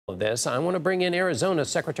This, I want to bring in Arizona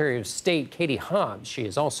Secretary of State Katie Hobbs. She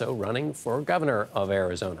is also running for governor of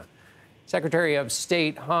Arizona. Secretary of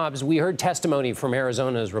State Hobbs, we heard testimony from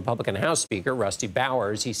Arizona's Republican House Speaker, Rusty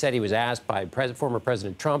Bowers. He said he was asked by former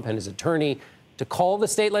President Trump and his attorney to call the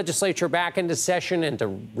state legislature back into session and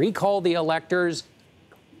to recall the electors.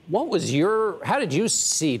 How did you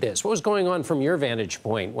see this? What was going on from your vantage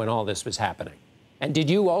point when all this was happening? And did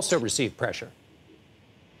you also receive pressure?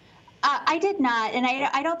 I did not, and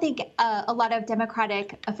I don't think a lot of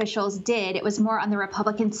Democratic officials did. It was more on the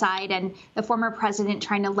Republican side and the former president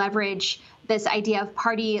trying to leverage this idea of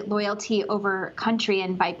party loyalty over country.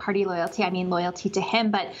 And by party loyalty, I mean loyalty to him.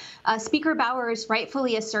 But Speaker Bowers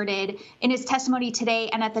rightfully asserted in his testimony today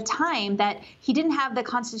and at the time that he didn't have the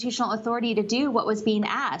constitutional authority to do what was being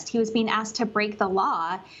asked. He was being asked to break the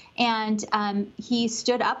law, and he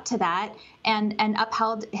stood up to that and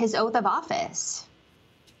upheld his oath of office.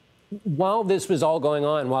 While this was all going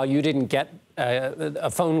on, while you didn't get a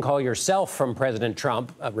phone call yourself from President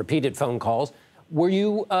Trump, repeated phone calls, were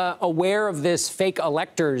you aware of this fake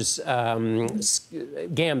electors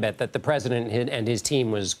gambit that the president and his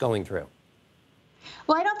team was going through?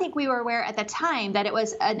 Well, I don't think we were aware at the time that it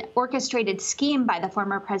was an orchestrated scheme by the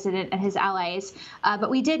former president and his allies. But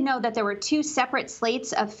we did know that there were two separate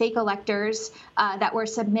slates of fake electors that were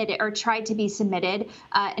submitted or tried to be submitted.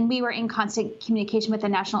 And we were in constant communication with the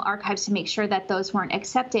National Archives to make sure that those weren't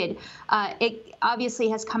accepted. It obviously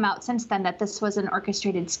has come out since then that this was an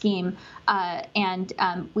orchestrated scheme.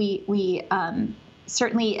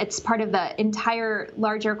 Certainly, it's part of the entire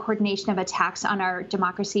larger coordination of attacks on our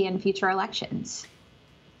democracy and future elections.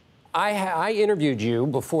 I interviewed you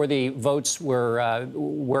before the votes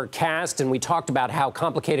were cast, and we talked about how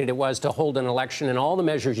complicated it was to hold an election and all the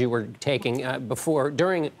measures you were taking how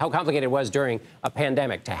complicated it was during a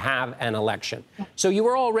pandemic to have an election. So you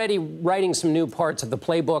were already writing some new parts of the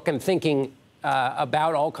playbook and thinking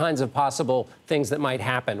about all kinds of possible things that might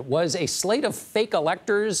happen. Was a slate of fake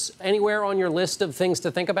electors anywhere on your list of things to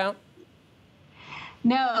think about?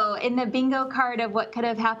 No, in the bingo card of what could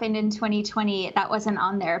have happened in 2020, that wasn't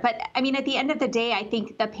on there. But I mean, at the end of the day, I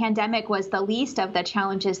think the pandemic was the least of the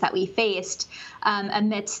challenges that we faced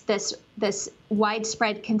amidst this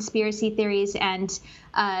widespread conspiracy theories and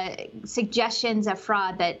suggestions of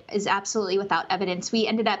fraud that is absolutely without evidence. We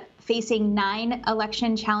ended up facing 9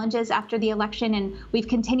 election challenges after the election, and we've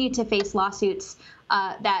continued to face lawsuits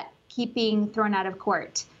that keep being thrown out of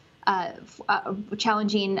court.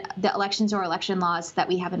 Challenging the elections or election laws that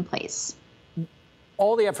we have in place.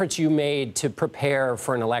 All the efforts you made to prepare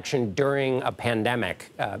for an election during a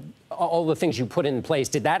pandemic, all the things you put in place,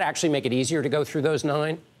 did that actually make it easier to go through those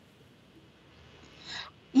 9?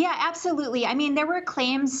 Yeah, absolutely. I mean, there were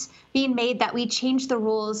claims being made that we changed the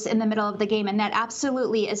rules in the middle of the game, and that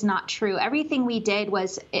absolutely is not true. Everything we did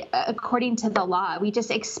was according to the law. We just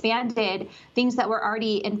expanded things that were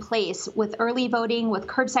already in place with early voting, with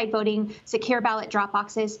curbside voting, secure ballot drop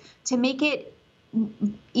boxes to make it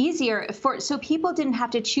easier so people didn't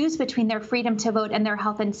have to choose between their freedom to vote and their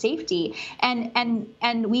health and safety.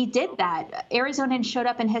 And we did that. Arizonans showed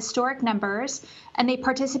up in historic numbers, and they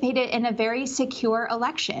participated in a very secure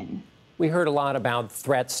election. We heard a lot about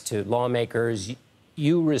threats to lawmakers.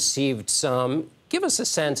 You received some. Give us a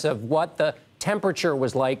sense of what the temperature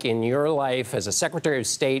was like in your life as a Secretary of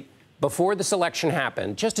State before this election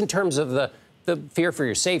happened, just in terms of the fear for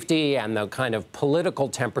your safety and the kind of political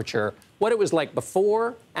temperature, what it was like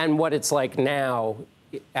before and what it's like now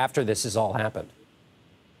after this has all happened.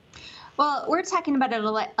 Well, we're talking about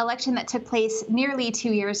an election that took place nearly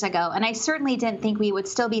 2 years ago, and I certainly didn't think we would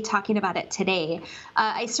still be talking about it today.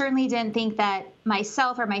 I certainly didn't think that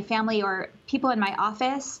myself or my family or people in my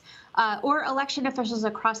office or election officials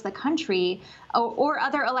across the country or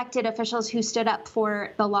other elected officials who stood up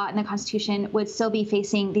for the law and the Constitution would still be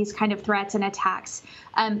facing these kind of threats and attacks.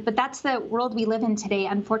 But that's the world we live in today,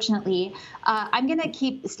 unfortunately. I'm going to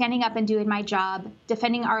keep standing up and doing my job,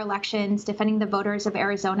 defending our elections, defending the voters of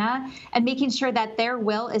Arizona, and making sure that their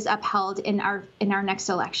will is upheld in our next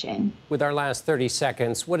election. With our last 30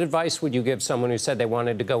 seconds, what advice would you give someone who said they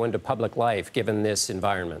wanted to go into public life given this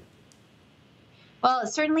environment? Well,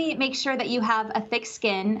 certainly make sure that you have a thick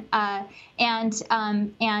skin,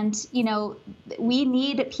 and you know, we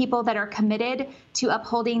need people that are committed to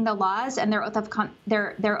upholding the laws and their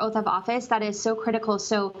oath of office. That is so critical.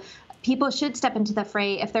 So people should step into the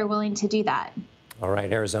fray if they're willing to do that. All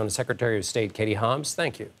right, Arizona Secretary of State Katie Hobbs,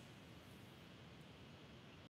 thank you.